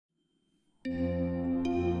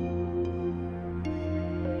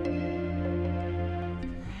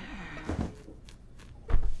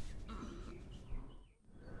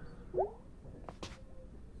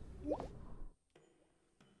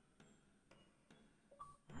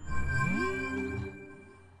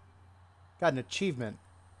Got an achievement.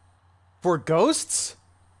 For ghosts?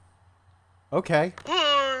 Okay.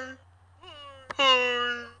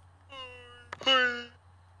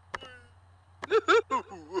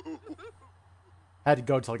 Had to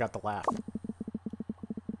go till I got the laugh.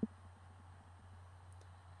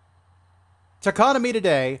 Taconomy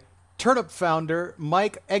today. Turnip founder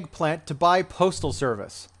Mike Eggplant to buy postal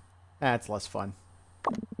service. That's less fun.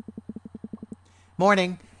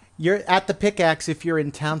 Morning. You're at the Pickaxe if you're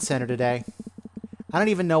in Town Center today. I don't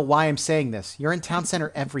even know why I'm saying this. You're in Town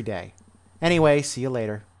Center every day. Anyway, see you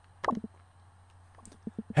later.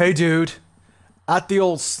 Hey, dude. At the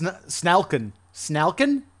old Snalkin.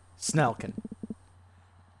 Snalkin? Snalkin.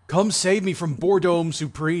 Come save me from Bordeaux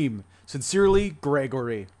Supreme. Sincerely,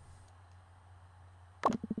 Gregory.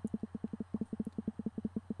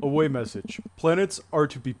 Away message. Planets are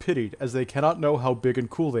to be pitied as they cannot know how big and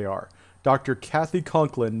cool they are. Dr. Kathy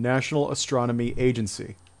Conklin, National Astronomy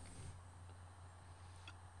Agency.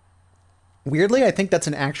 Weirdly, I think that's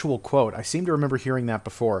an actual quote. I seem to remember hearing that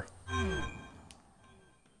before.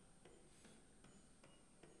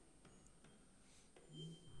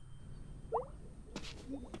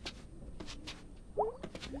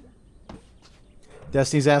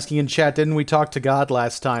 Destiny's asking in chat, didn't we talk to God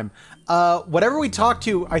last time? Whatever we talked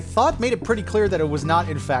to, I thought made it pretty clear that it was not,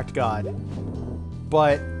 in fact, God.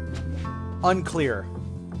 But unclear.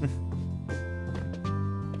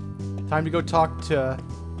 Time to go talk to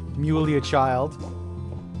Mulia Child.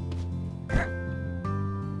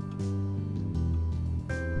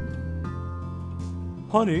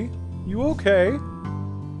 Honey, you okay?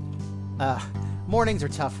 Mornings are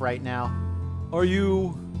tough right now. Are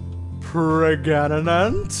you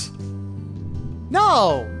pregnant?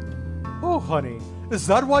 No! Oh, honey, is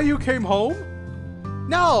that why you came home?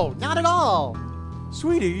 No, not at all!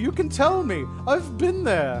 Sweetie, you can tell me. I've been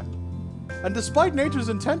there. And despite nature's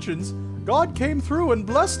intentions, God came through and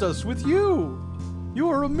blessed us with you. You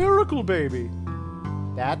are a miracle baby.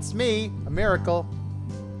 That's me, a miracle.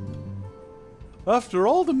 After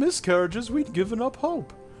all the miscarriages, we'd given up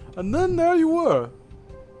hope. And then there you were.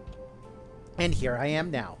 And here I am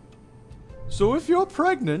now. So if you're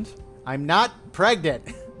pregnant... I'm not pregnant.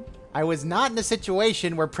 I was not in a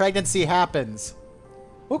situation where pregnancy happens.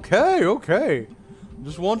 Okay, okay.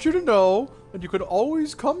 Just want you to know that you could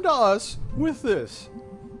always come to us with this.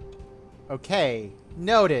 Okay,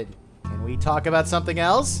 noted. Can we talk about something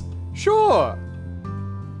else? Sure.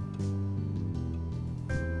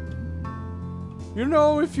 You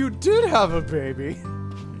know, if you did have a baby...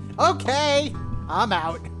 Okay, I'm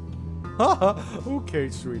out. Okay,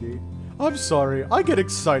 sweetie. I'm sorry, I get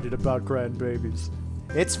excited about grandbabies.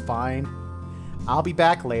 It's fine. I'll be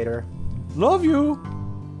back later. Love you.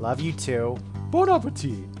 Love you too. Bon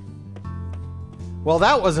appetit. Well,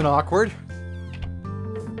 that wasn't awkward.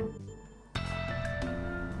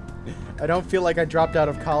 I don't feel like I dropped out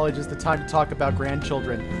of college is the time to talk about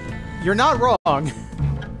grandchildren. You're not wrong.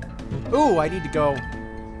 Ooh, I need to go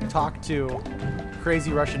talk to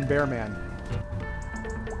Crazy Russian Bear Man.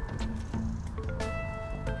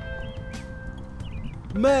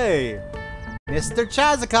 May! Mr.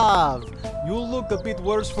 Chazikov! You look a bit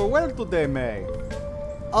worse for wear today, May.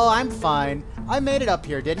 Oh, I'm fine. I made it up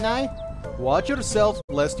here, didn't I? Watch yourself,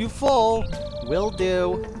 lest you fall. Will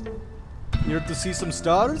do. Here to see some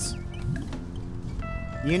stars?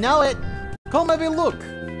 You know it. Come have a look.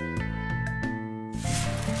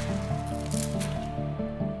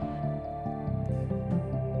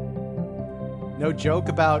 No joke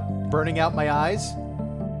about burning out my eyes?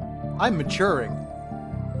 I'm maturing.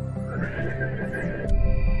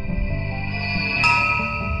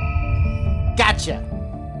 Gotcha!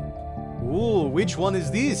 Ooh, which one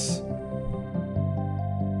is this?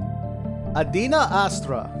 Adina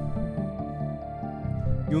Astra.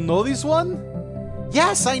 You know this one?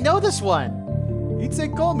 Yes, I know this one! It's a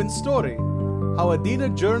common story. How Adina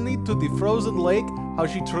journeyed to the frozen lake, how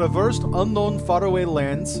she traversed unknown faraway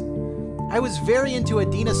lands. I was very into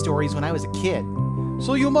Adina stories when I was a kid.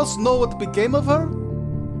 So you must know what became of her?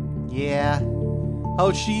 Yeah.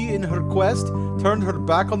 How she, in her quest, turned her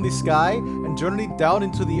back on the sky and journeyed down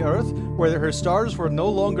into the earth where her stars were no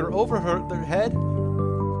longer over their head?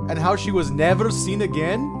 And how she was never seen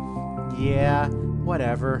again? Yeah,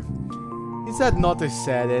 whatever. Is that not a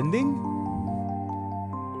sad ending?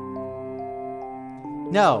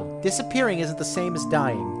 No, disappearing isn't the same as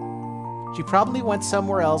dying. She probably went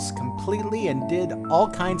somewhere else completely and did all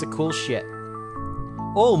kinds of cool shit.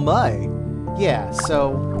 Oh my. Yeah,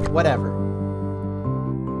 so, whatever.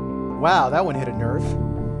 Wow, that one hit a nerve.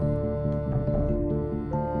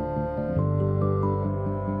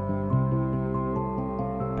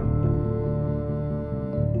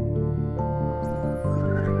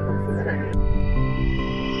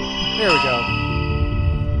 Here we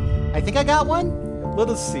go. I think I got one? Let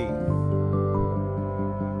us see.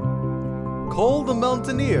 Cole the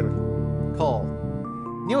Mountaineer. Cole.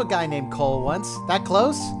 Knew a guy named Cole once. That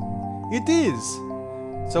close? It is.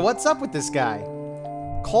 So what's up with this guy?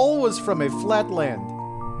 Cole was from a flat land.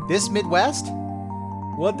 This Midwest?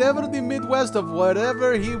 Whatever the Midwest of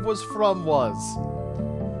wherever he was from was.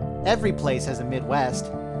 Every place has a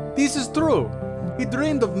Midwest. This is true. He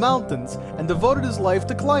dreamed of mountains and devoted his life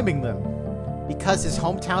to climbing them. Because his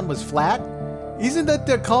hometown was flat? Isn't that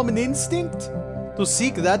their common instinct? To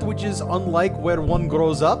seek that which is unlike where one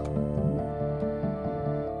grows up?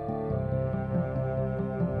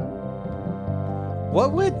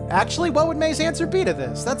 What would May's answer be to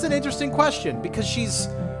this? That's an interesting question, because she's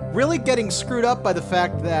really getting screwed up by the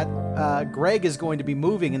fact that Greg is going to be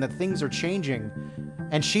moving and that things are changing,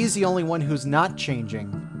 and she's the only one who's not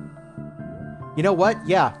changing. You know what?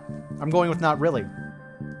 Yeah, I'm going with not really.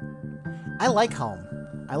 I like home.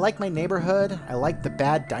 I like my neighborhood. I like the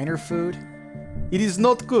bad diner food. It is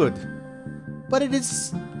not good. But it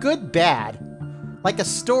is good bad. Like a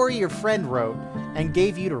story your friend wrote and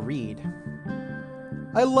gave you to read.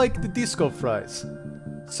 I like the disco fries.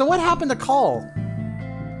 So what happened to Cole?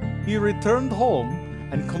 He returned home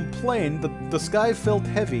and complained that the sky felt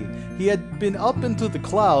heavy. He had been up into the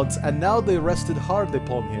clouds and now they rested hard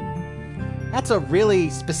upon him. That's a really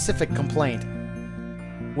specific complaint.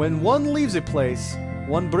 When one leaves a place,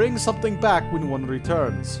 one brings something back when one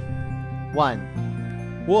returns. One.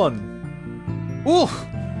 Oof!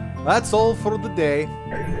 That's all for the day.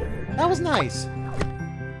 That was nice.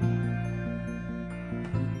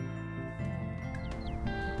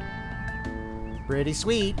 Pretty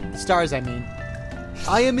sweet. Stars, I mean.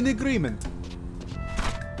 I am in agreement.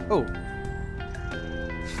 Oh.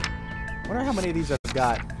 Wonder how many of these I've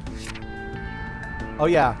got. Oh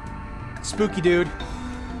yeah. Spooky dude.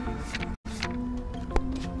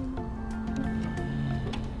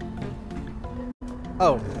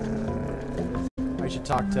 Oh. I should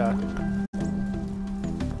talk to...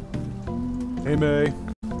 Hey, May.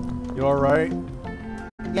 You alright?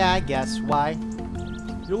 Yeah, I guess. Why?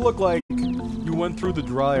 You look like you went through the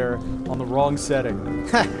dryer on the wrong setting.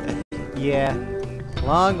 Yeah.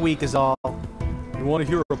 Long week is all. You want to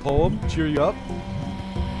hear a poem? Cheer you up?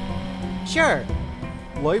 Sure.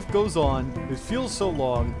 Life goes on. It feels so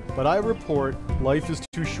long, but I report life is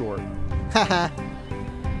too short. Haha.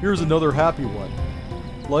 Here's another happy one.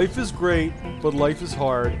 Life is great, but life is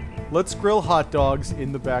hard. Let's grill hot dogs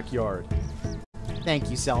in the backyard.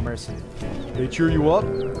 Thank you, Selmers. They cheer you up?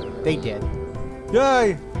 They did.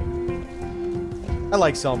 Yay! I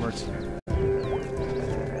like Selmers.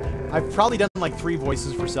 I've probably done like 3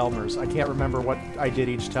 voices for Selmers. I can't remember what I did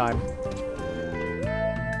each time.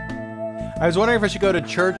 I was wondering if I should go to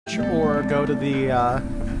church or go to the,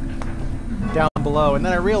 down below, and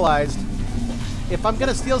then I realized if I'm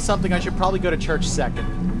gonna steal something, I should probably go to church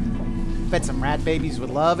second. Bet some rat babies would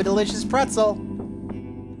love a delicious pretzel.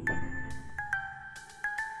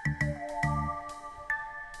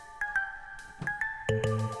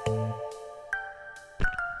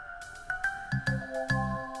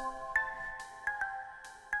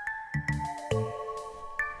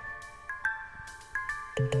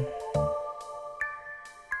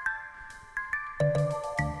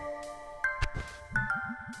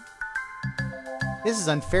 This is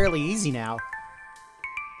unfairly easy now.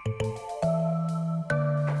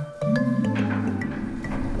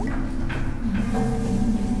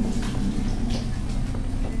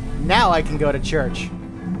 Now I can go to church.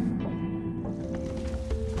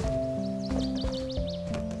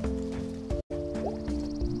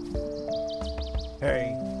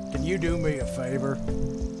 Hey, can you do me a favor?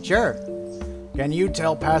 Sure. Can you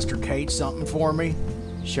tell Pastor Kate something for me?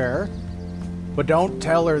 Sure. But don't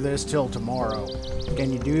tell her this till tomorrow.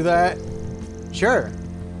 Can you do that? Sure.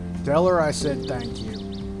 Tell her I said thank you,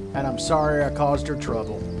 and I'm sorry I caused her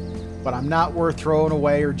trouble. But I'm not worth throwing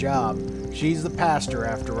away her job. She's the pastor,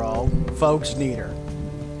 after all. Folks need her.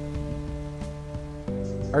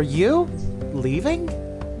 Are you leaving?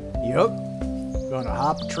 Yup. Gonna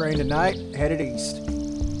hop a train tonight, headed east.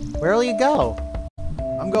 Where'll you go?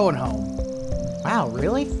 I'm going home. Wow,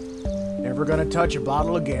 really? Never gonna touch a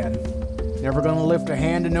bottle again. Never gonna lift a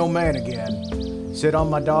hand to no man again. Sit on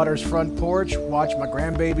my daughter's front porch, watch my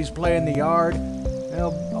grandbabies play in the yard.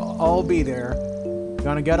 They'll all be there.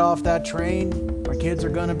 Gonna get off that train. My kids are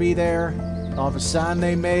gonna be there. I'll have a sign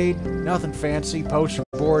they made. Nothing fancy, poster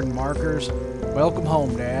board and markers. Welcome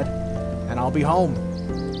home, Dad. And I'll be home.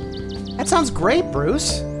 That sounds great,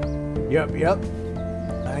 Bruce. Yep.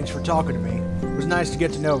 Thanks for talking to me. It was nice to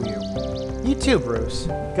get to know you. You too, Bruce.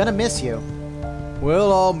 Gonna miss you.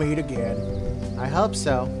 We'll all meet again. I hope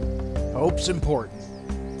so. Hope's important.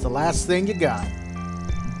 It's the last thing you got.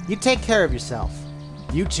 You take care of yourself.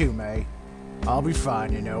 You too, May. I'll be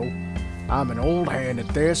fine, you know. I'm an old hand at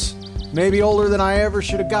this. Maybe older than I ever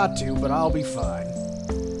should have got to, but I'll be fine.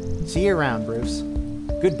 See you around, Bruce.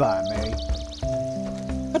 Goodbye, May.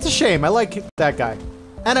 That's a shame. I like that guy.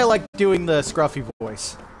 And I like doing the scruffy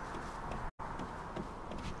voice.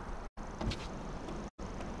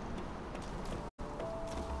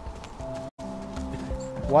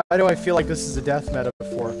 Why do I feel like this is a death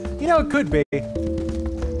metaphor? You know, it could be.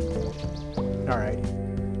 Alright.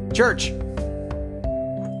 Church!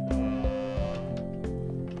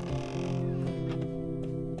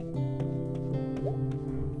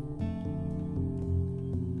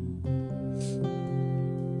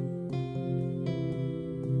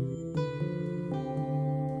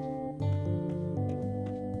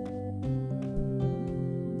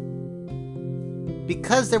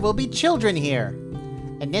 Because there will be children here.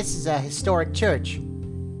 And this is a historic church.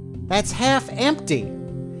 That's half empty.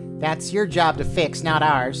 That's your job to fix, not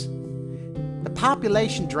ours. The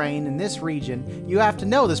population drain in this region, you have to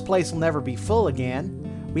know this place will never be full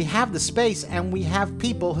again. We have the space and we have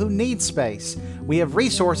people who need space. We have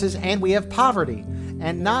resources and we have poverty.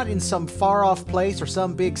 And not in some far-off place or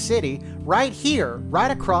some big city. Right here,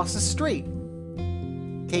 right across the street.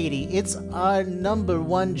 Katie, it's our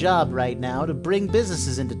 #1 job right now to bring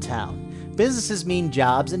businesses into town. Businesses mean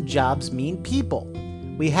jobs and jobs mean people.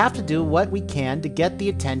 We have to do what we can to get the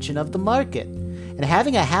attention of the market. And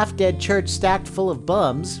having a half-dead church stacked full of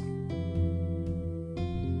bums...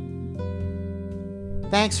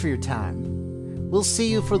 Thanks for your time. We'll see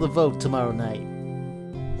you for the vote tomorrow night.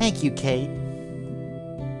 Thank you, Kate.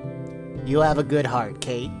 You have a good heart,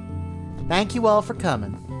 Kate. Thank you all for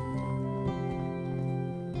coming.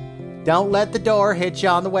 Don't let the door hit you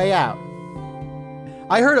on the way out.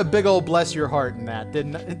 I heard a big old bless your heart in that.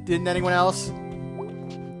 Didn't anyone else?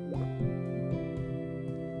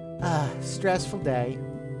 Stressful day.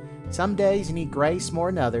 Some days you need grace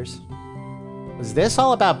more than others. Was this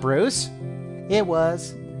all about Bruce? It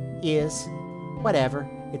was. Is. Whatever.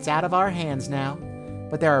 It's out of our hands now.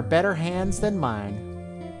 But there are better hands than mine.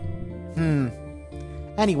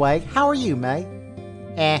 Anyway, how are you, May?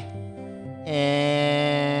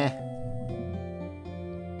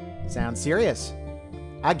 Sounds serious.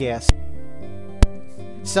 I guess.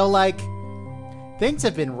 So, like, things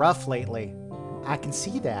have been rough lately. I can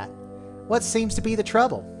see that. What seems to be the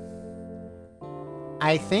trouble?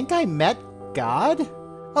 I think I met God?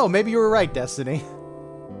 Oh, maybe you were right, Destiny.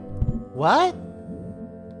 What?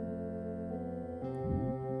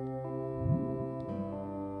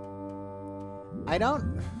 I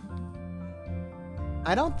don't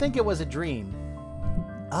think it was a dream.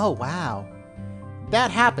 Oh, wow.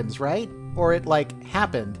 That happens, right? Or it, like,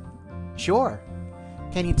 happened. Sure.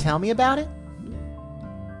 Can you tell me about it?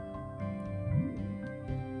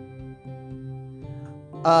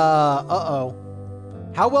 Uh-oh.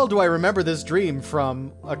 How well do I remember this dream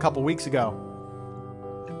from a couple weeks ago?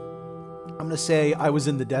 I'm gonna say I was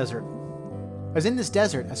in the desert. I was in this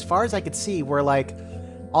desert, as far as I could see, where, like,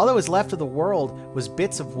 all that was left of the world was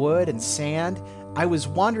bits of wood and sand. I was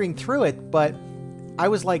wandering through it, but I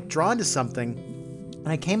was, like, drawn to something. And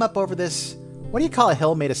I came up over this... What do you call a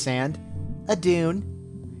hill made of sand? A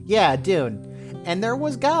dune. Yeah, a dune. And there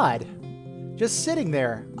was God. Just sitting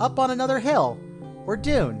there, up on another hill. Or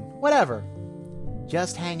dune. Whatever.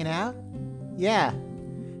 Just hanging out? Yeah.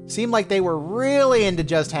 Seemed like they were really into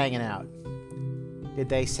just hanging out. Did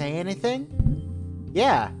they say anything?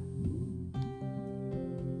 Yeah.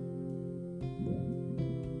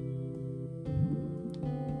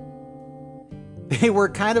 They were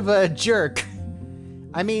kind of a jerk.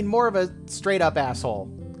 I mean, more of a straight-up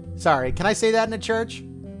asshole. Sorry, can I say that in a church?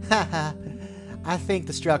 Haha. I think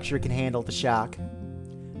the structure can handle the shock.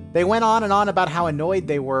 They went on and on about how annoyed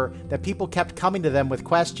they were that people kept coming to them with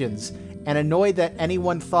questions, and annoyed that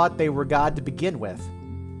anyone thought they were God to begin with.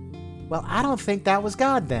 Well, I don't think that was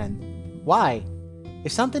God then. Why?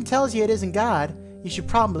 If something tells you it isn't God, you should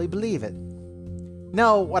probably believe it.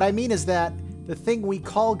 No, what I mean is that the thing we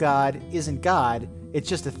call God isn't God, it's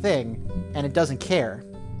just a thing, and it doesn't care.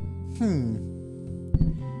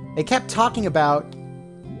 They kept talking about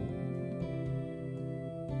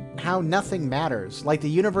how nothing matters, like the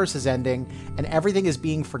universe is ending and everything is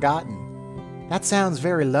being forgotten. That sounds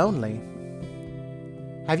very lonely.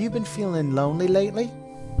 Have you been feeling lonely lately?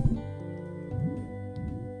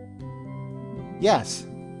 Yes.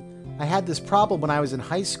 I had this problem when I was in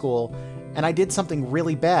high school, and I did something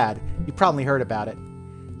really bad. You probably heard about it.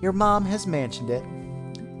 Your mom has mentioned it.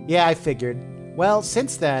 Yeah, I figured. Well,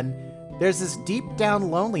 since then, There's this deep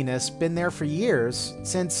down loneliness been there for years,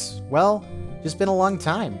 since, well, just been a long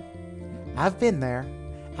time. I've been there.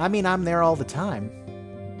 I mean, I'm there all the time.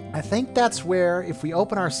 I think that's where, if we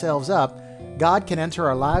open ourselves up, God can enter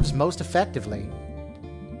our lives most effectively.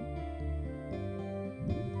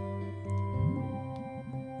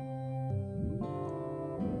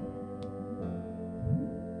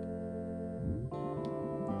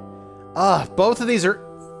 Ugh, both of these are...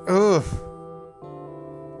 Ugh.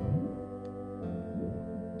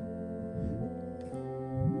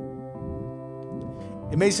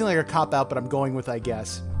 It may seem like a cop-out, but I'm going with I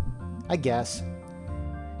guess. I guess.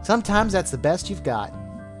 Sometimes that's the best you've got.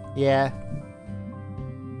 Yeah.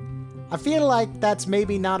 I feel like that's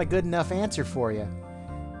maybe not a good enough answer for you.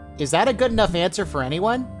 Is that a good enough answer for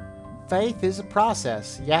anyone? Faith is a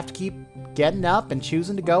process. You have to keep getting up and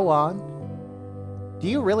choosing to go on. Do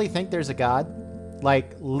you really think there's a God?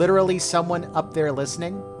 Like, literally someone up there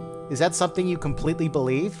listening? Is that something you completely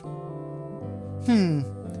believe?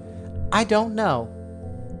 I don't know.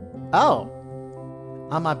 Oh.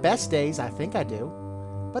 On my best days, I think I do.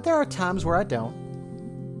 But there are times where I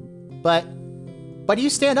don't. But you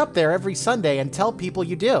stand up there every Sunday and tell people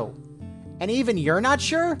you do. And even you're not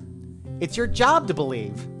sure? It's your job to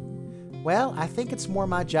believe. Well, I think it's more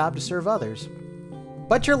my job to serve others.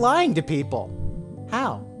 But you're lying to people.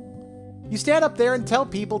 How? You stand up there and tell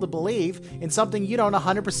people to believe in something you don't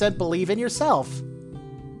 100% believe in yourself.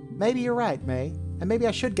 Maybe you're right, May. And maybe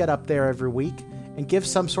I should get up there every week and give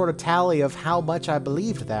some sort of tally of how much I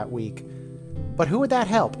believed that week. But who would that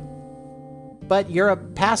help? But you're a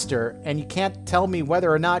pastor, and you can't tell me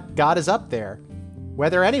whether or not God is up there.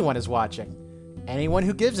 Whether anyone is watching. Anyone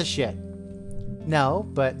who gives a shit. No,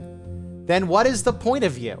 but then what is the point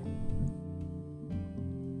of you?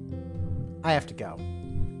 I have to go.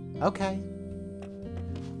 Okay.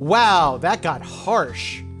 Wow, that got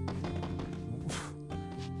harsh.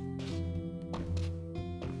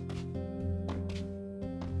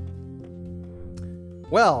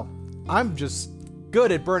 Well, I'm just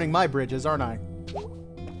good at burning my bridges, aren't I?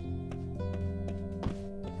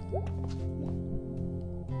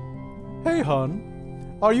 Hey,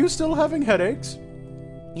 hon. Are you still having headaches?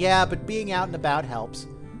 Yeah, but being out and about helps.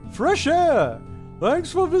 Fresh air!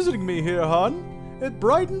 Thanks for visiting me here, hon. It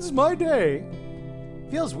brightens my day.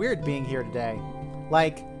 Feels weird being here today.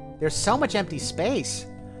 Like, there's so much empty space.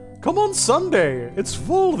 Come on Sunday. It's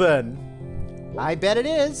full then. I bet it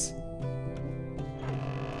is.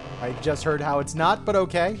 I just heard how it's not, but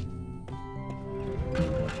okay.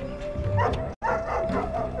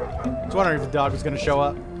 I was wondering if the dog was going to show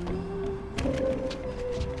up.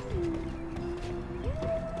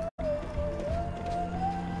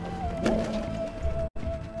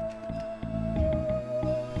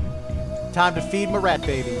 Time to feed my rat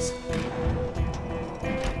babies.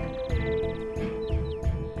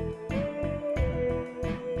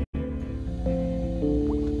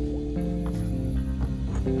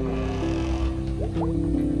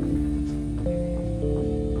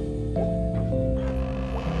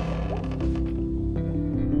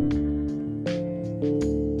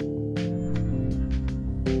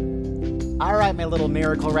 All right, my little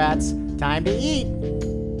miracle rats, time to eat.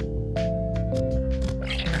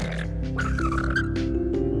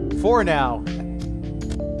 Four now.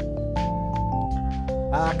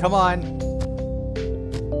 Come on.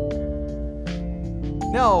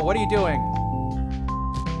 No, what are you doing?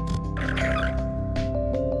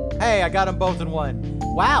 Hey, I got them both in one.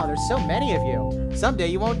 Wow, there's so many of you. Someday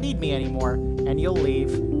you won't need me anymore, and you'll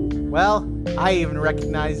leave. Well, will I even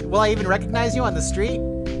recognize you on the street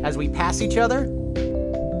as we pass each other?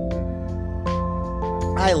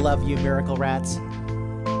 I love you, miracle rats.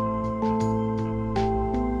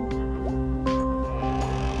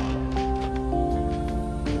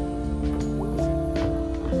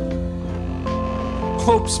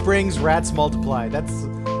 Hope springs, rats multiply. That's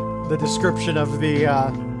the description of the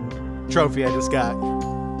trophy I just got.